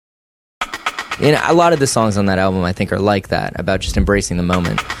a lot of the songs on that album, I think, are like that, about just embracing the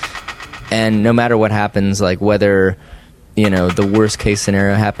moment. And no matter what happens, like whether, the worst case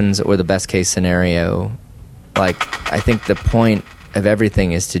scenario happens or the best case scenario, like, I think the point of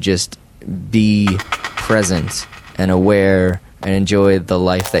everything is to just be present and aware and enjoy the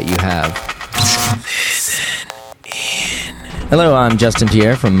life that you have. Listen in. Hello, I'm Justin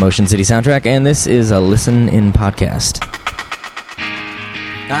Pierre from Motion City Soundtrack, and this is a Listen In podcast.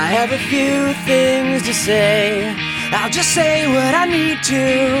 I have a few things to say. I'll just say what I need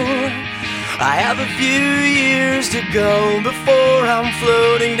to. I have a few years to go before I'm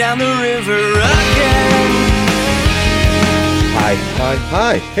floating down the river again.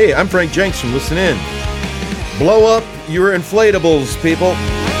 Hi. Hey, I'm Frank Jenks from Listen In. Blow up your inflatables, people.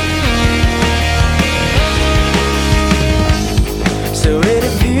 So it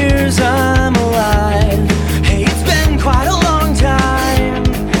appears I'm alive. Hey, it's been quite a long time.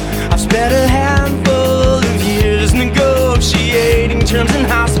 I've spent a handful of years negotiating terms in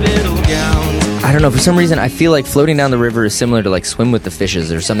hospital gowns. I don't know, for some reason I feel like Floating Down the River is similar to like Swim with the Fishes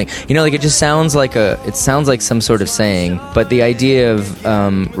or something. Like it just sounds like some sort of saying, but the idea of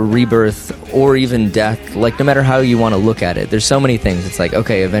rebirth or even death, like no matter how you want to look at it, there's so many things. It's like,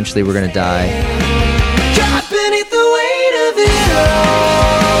 okay, eventually we're gonna die. Caught beneath the weight of it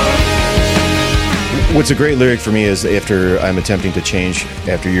all. What's a great lyric for me is after I'm attempting to change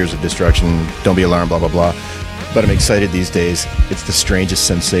after years of destruction, don't be alarmed, blah, blah, blah. But I'm excited these days. It's the strangest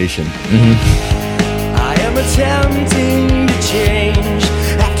sensation. Mm-hmm. I am attempting to change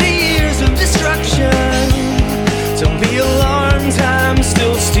after years of destruction. Don't be alarmed, I'm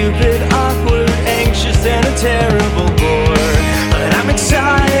still stupid, awkward, anxious, and a terrible bore. But I'm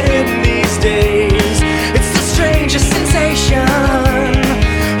excited these days. It's the strangest sensation.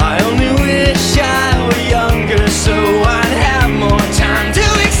 I only wish I were younger so I'd have more time to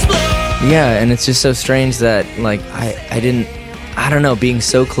explore. Yeah, and it's just so strange that, like, I don't know, being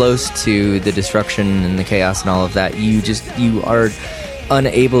so close to the destruction and the chaos and all of that, you are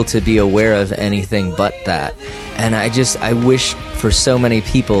unable to be aware of anything but that. And I wish for so many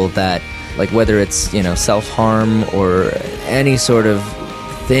people that, like, whether it's, self-harm or any sort of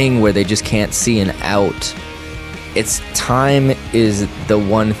thing where they just can't see an out, time is the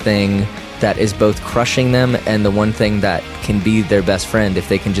one thing that is both crushing them and the one thing that can be their best friend if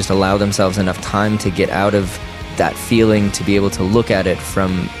they can just allow themselves enough time to get out of that feeling, to be able to look at it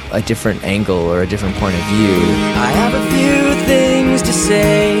from a different angle or a different point of view. I have a few things to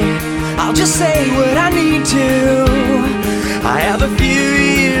say. I'll just say what I need to. I have a few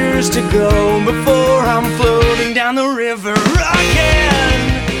years to go before I'm floating down the river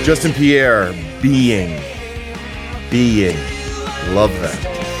again. Justin Pierre, being. Love that.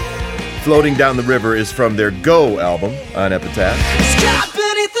 Floating Down the River is from their Go album on Epitaph. Caught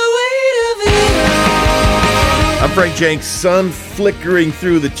beneath the weight of it all. I'm Frank Jenks, sun flickering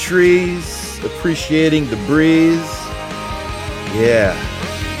through the trees, appreciating the breeze. Yeah.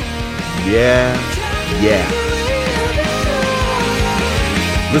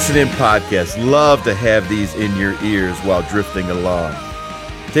 Listen In podcast. Love to have these in your ears while drifting along.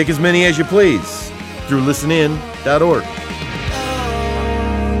 Take as many as you please through listenin.org.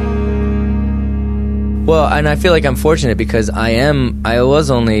 Well, and I feel like I'm fortunate because I was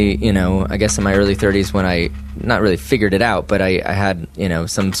only, I guess in my early 30s when I not really figured it out, but I had,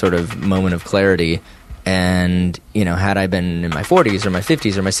 some sort of moment of clarity. And, had I been in my 40s or my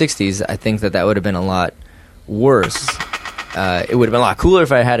 50s or my 60s, I think that would have been a lot worse. It would have been a lot cooler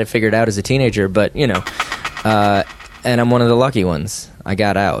if I had it figured out as a teenager, but, and I'm one of the lucky ones. I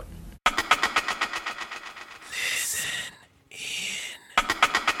got out.